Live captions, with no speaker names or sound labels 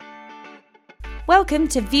Welcome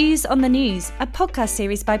to Views on the News, a podcast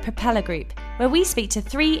series by Propeller Group, where we speak to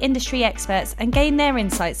 3 industry experts and gain their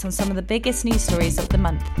insights on some of the biggest news stories of the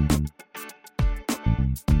month.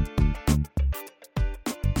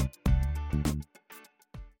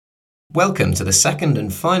 Welcome to the second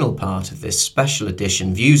and final part of this special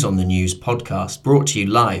edition Views on the News podcast, brought to you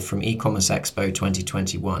live from E-Commerce Expo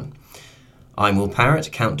 2021. I'm Will Parrott,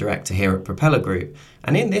 Account Director here at Propeller Group,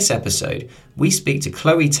 and in this episode, we speak to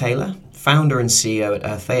Chloe Taylor, founder and CEO at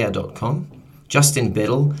Earthea.com, Justin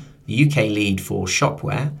Biddle, the UK lead for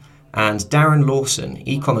Shopware, and Darren Lawson,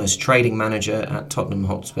 e-commerce trading manager at Tottenham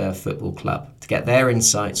Hotspur Football Club, to get their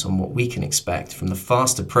insights on what we can expect from the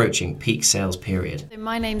fast approaching peak sales period. So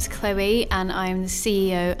my name's Chloe and I'm the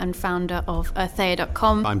CEO and founder of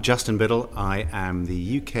Earthea.com. I'm Justin Biddle. I am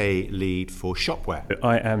the UK lead for Shopware.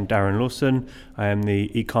 I am Darren Lawson. I am the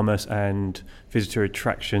e-commerce and visitor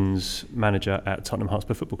attractions manager at Tottenham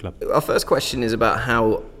Hotspur Football Club. Our first question is about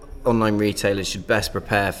how online retailers should best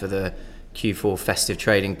prepare for the Q4 festive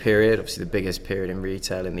trading period, obviously the biggest period in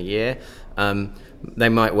retail in the year. They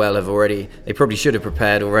might well have already, they probably should have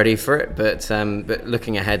prepared already for it, but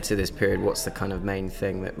looking ahead to this period, what's the kind of main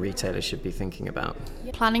thing that retailers should be thinking about?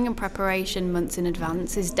 Planning and preparation months in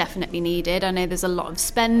advance is definitely needed. I know there's a lot of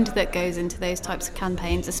spend that goes into those types of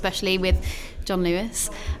campaigns, especially with John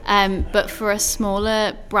Lewis. But for a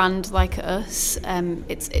smaller brand like us,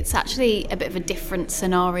 it's actually a bit of a different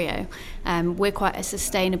scenario. We're quite a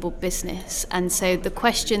sustainable business, and so the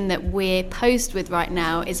question that we're posed with right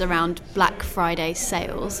now is around Black Friday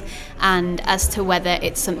sales, and as to whether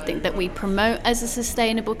it's something that we promote as a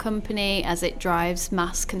sustainable company, as it drives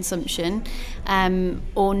mass consumption,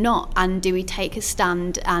 or not, and do we take a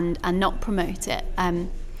stand and not promote it?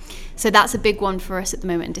 So that's a big one for us at the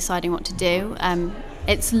moment in deciding what to do.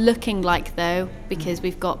 It's looking like, though, because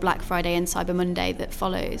we've got Black Friday and Cyber Monday that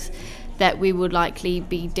follows, that we would likely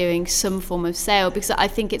be doing some form of sale, because I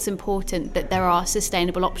think it's important that there are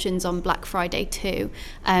sustainable options on Black Friday too,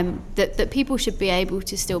 that people should be able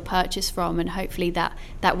to still purchase from, and hopefully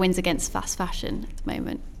that wins against fast fashion at the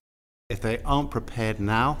moment. If they aren't prepared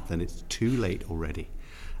now, then it's too late already.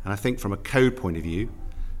 And I think from a code point of view,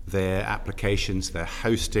 their applications, their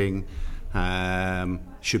hosting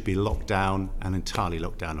should be locked down and entirely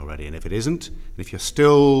locked down already. And if it isn't, and if you're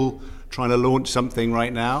still trying to launch something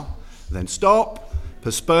right now, then stop,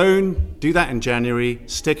 postpone, do that in January,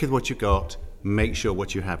 stick with what you got, make sure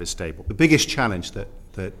what you have is stable. The biggest challenge that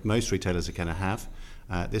most retailers are going to have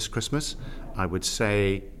this Christmas, I would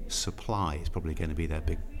say supply is probably going to be their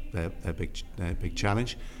big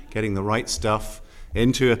challenge. Getting the right stuff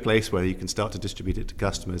into a place where you can start to distribute it to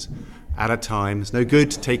customers at a time. It's no good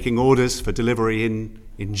taking orders for delivery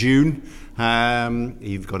in June.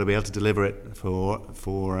 You've got to be able to deliver it for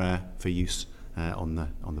use on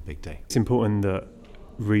the big day. It's important that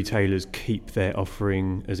retailers keep their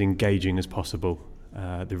offering as engaging as possible.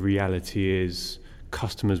 The reality is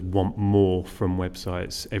customers want more from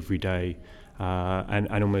websites every day,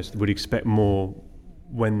 and almost would expect more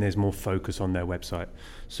when there's more focus on their website.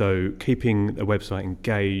 So keeping the website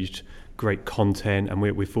engaged, great content, and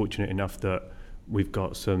we're fortunate enough that we've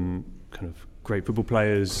got some kind of great football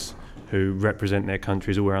players who represent their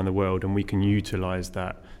countries all around the world, and we can utilise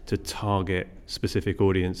that to target specific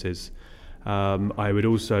audiences. I would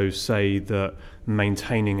also say that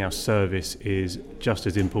maintaining our service is just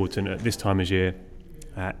as important at this time of year,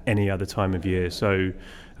 any other time of year. So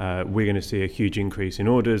we're going to see a huge increase in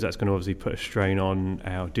orders. That's going to obviously put a strain on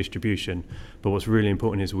our distribution. But what's really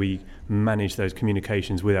important is we manage those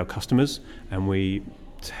communications with our customers, and we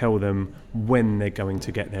tell them when they're going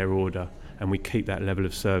to get their order, and we keep that level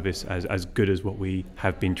of service as good as what we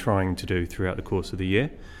have been trying to do throughout the course of the year.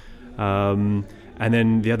 And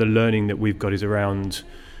then the other learning that we've got is around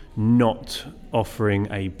not offering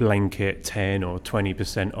a blanket 10 or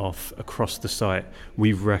 20% off across the site.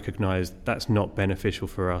 We've recognised that's not beneficial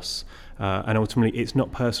for us, and ultimately it's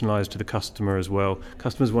not personalised to the customer as well.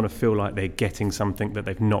 Customers want to feel like they're getting something that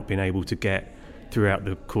they've not been able to get throughout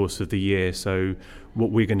the course of the year. So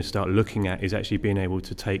what we're going to start looking at is actually being able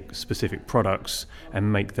to take specific products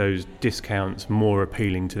and make those discounts more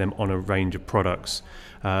appealing to them on a range of products.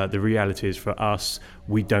 The reality is, for us,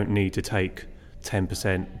 we don't need to take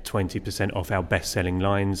 10%, 20% off our best-selling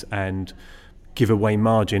lines and give away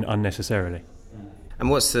margin unnecessarily. And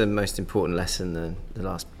what's the most important lesson the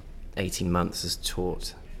last 18 months has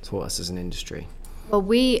taught us as an industry? Well,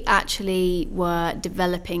 we actually were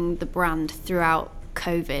developing the brand throughout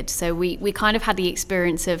COVID, so we kind of had the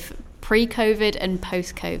experience of pre-COVID and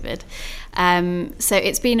post-COVID. So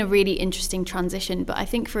it's been a really interesting transition, but I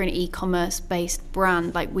think for an e-commerce based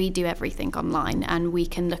brand, like we do everything online and we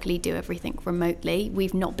can luckily do everything remotely.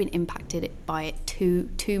 We've not been impacted by it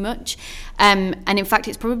too much. And in fact,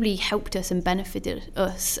 it's probably helped us and benefited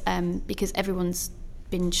us because everyone's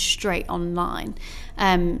been straight online.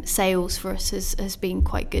 Sales for us has been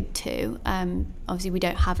quite good too. Obviously we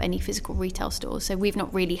don't have any physical retail stores, so we've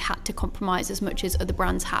not really had to compromise as much as other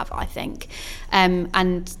brands have, I think.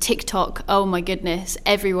 And TikTok, oh my goodness,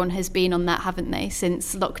 everyone has been on that, haven't they,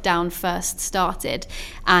 since lockdown first started,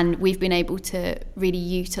 and we've been able to really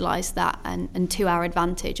utilise that and to our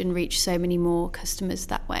advantage and reach so many more customers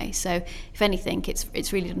that way. So if anything,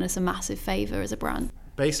 it's really done us a massive favour as a brand.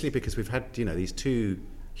 Basically because we've had, these two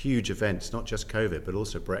huge events, not just COVID, but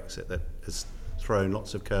also Brexit, that has thrown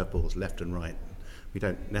lots of curveballs left and right. We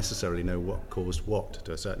don't necessarily know what caused what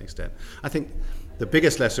to a certain extent. I think the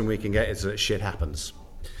biggest lesson we can get is that shit happens.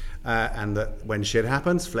 And that when shit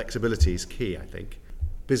happens, flexibility is key, I think.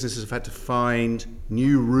 Businesses have had to find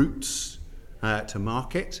new routes to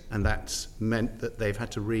market, and that's meant that they've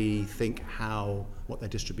had to rethink what their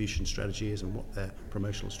distribution strategy is and what their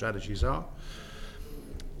promotional strategies are.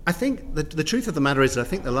 I think the truth of the matter is that I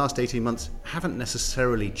think the last 18 months haven't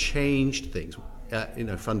necessarily changed things,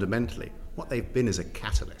 fundamentally. What they've been is a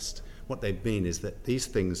catalyst. What they've been is that these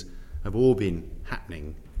things have all been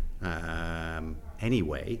happening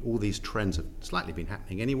anyway. All these trends have slightly been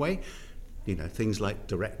happening anyway. Things like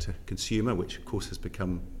direct to consumer, which of course has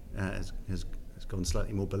become has gone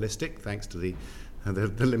slightly more ballistic thanks to the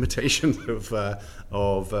limitations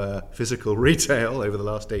of physical retail over the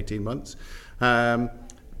last 18 months.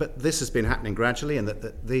 But this has been happening gradually, and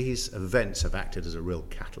that these events have acted as a real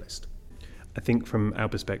catalyst. I think from our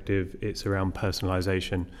perspective, it's around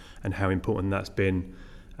personalisation and how important that's been.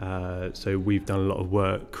 So we've done a lot of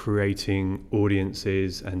work creating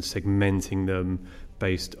audiences and segmenting them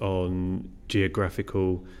based on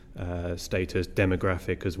geographical status,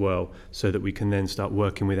 demographic as well, so that we can then start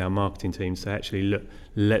working with our marketing teams to actually look,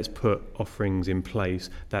 let's put offerings in place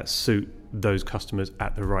that suit those customers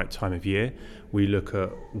at the right time of year. We look at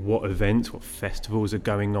what events, what festivals are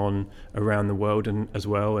going on around the world and as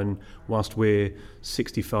well. And whilst we're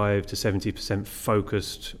 65 to 70%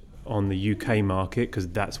 focused on the UK market, because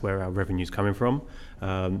that's where our revenue is coming from,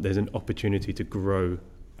 there's an opportunity to grow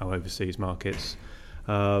our overseas markets.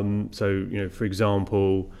 So, for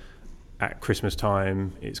example, at Christmas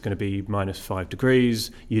time, it's going to be -5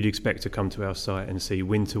 degrees. You'd expect to come to our site and see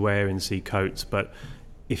winter wear and see coats, but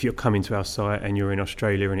if you're coming to our site and you're in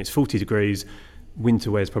Australia and it's 40 degrees,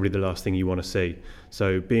 winter wear is probably the last thing you want to see.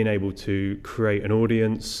 So being able to create an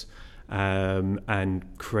audience and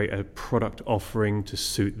create a product offering to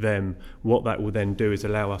suit them, what that will then do is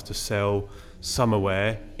allow us to sell summer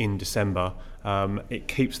wear in December. It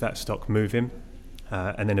keeps that stock moving.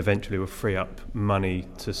 And then eventually we'll free up money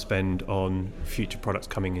to spend on future products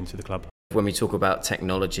coming into the club. When we talk about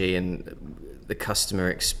technology and the customer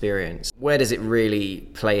experience, where does it really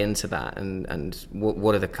play into that? And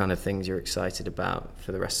what are the kind of things you're excited about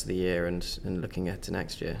for the rest of the year and looking ahead to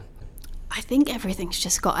next year? I think everything's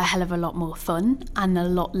just got a hell of a lot more fun and a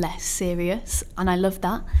lot less serious, and I love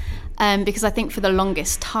that because I think for the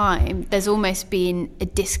longest time there's almost been a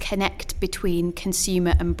disconnect between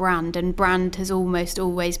consumer and brand has almost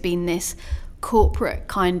always been this corporate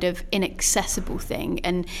kind of inaccessible thing,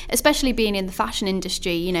 and especially being in the fashion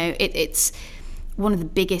industry, it's one of the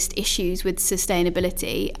biggest issues with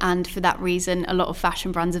sustainability, and for that reason a lot of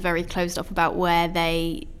fashion brands are very closed off about where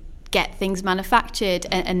they get things manufactured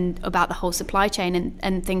and about the whole supply chain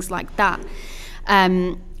and things like that.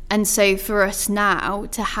 And so for us now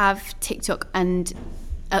to have TikTok and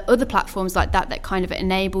other platforms like that kind of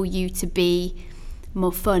enable you to be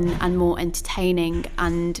more fun and more entertaining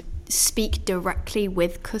and speak directly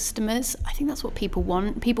with customers, I think that's what people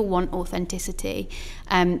want. People want authenticity.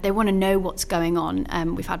 They want to know what's going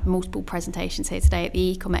on. We've had multiple presentations here today at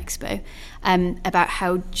the Ecom Expo about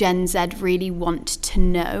how Gen Z really want to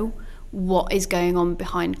know what is going on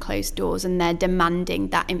behind closed doors, and they're demanding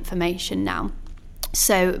that information now.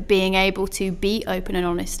 So being able to be open and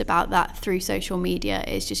honest about that through social media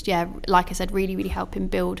is just, like I said, really, really helping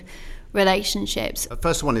build relationships. The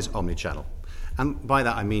first one is omnichannel. And by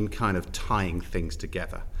that I mean kind of tying things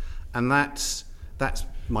together. And that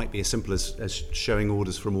might be as simple as showing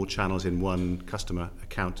orders from all channels in one customer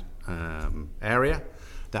account area.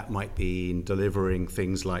 That might be in delivering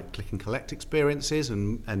things like click and collect experiences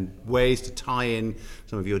and ways to tie in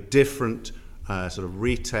some of your different sort of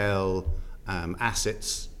retail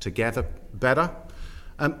assets together better.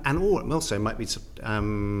 And also might be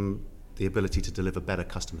the ability to deliver better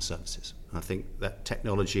customer services. And I think that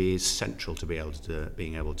technology is central to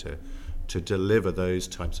being able to deliver those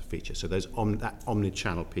types of features. So that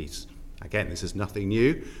omni-channel piece. Again, this is nothing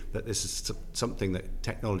new, but this is something that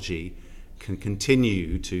technology can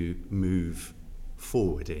continue to move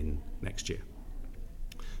forward in next year.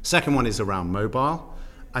 Second one is around mobile.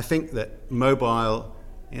 I think that mobile,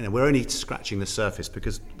 we're only scratching the surface,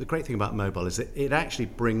 because the great thing about mobile is that it actually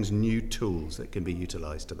brings new tools that can be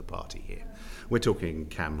utilised to the party here. We're talking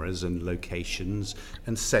cameras and locations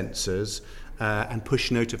and sensors and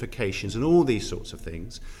push notifications and all these sorts of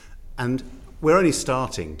things. And we're only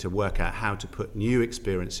starting to work out how to put new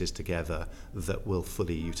experiences together that will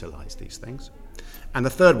fully utilise these things. And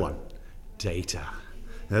the third one, data.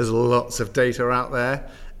 There's lots of data out there,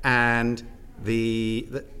 and we're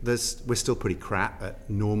still pretty crap at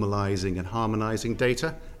normalising and harmonising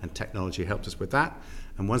data, and technology helps us with that.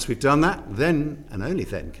 And once we've done that, then and only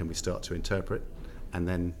then can we start to interpret and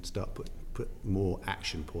then start put more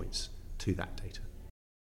action points to that data.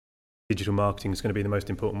 Digital marketing is going to be the most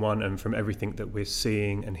important one, and from everything that we're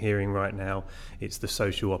seeing and hearing right now, it's the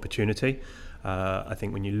social opportunity. I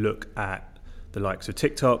think when you look at the likes of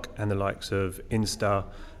TikTok and the likes of Insta,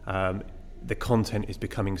 the content is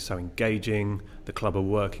becoming so engaging. The club are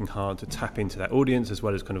working hard to tap into that audience, as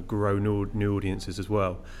well as kind of grow new audiences as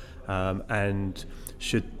well. And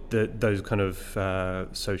should those kind of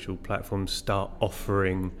social platforms start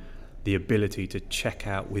offering the ability to check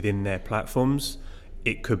out within their platforms,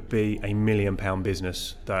 it could be £1 million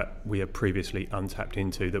business that we have previously untapped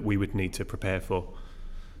into, that we would need to prepare for.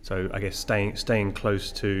 So I guess staying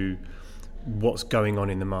close to what's going on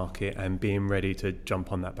in the market and being ready to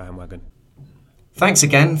jump on that bandwagon. Thanks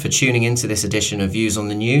again for tuning into this edition of Views on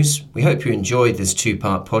the News. We hope you enjoyed this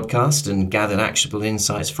two-part podcast and gathered actionable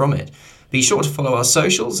insights from it. Be sure to follow our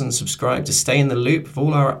socials and subscribe to stay in the loop of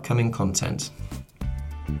all our upcoming content.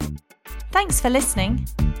 Thanks for listening.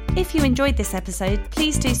 If you enjoyed this episode,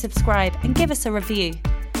 please do subscribe and give us a review.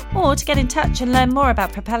 Or to get in touch and learn more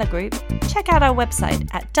about Propeller Group, check out our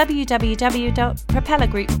website at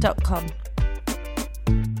www.propellergroup.com.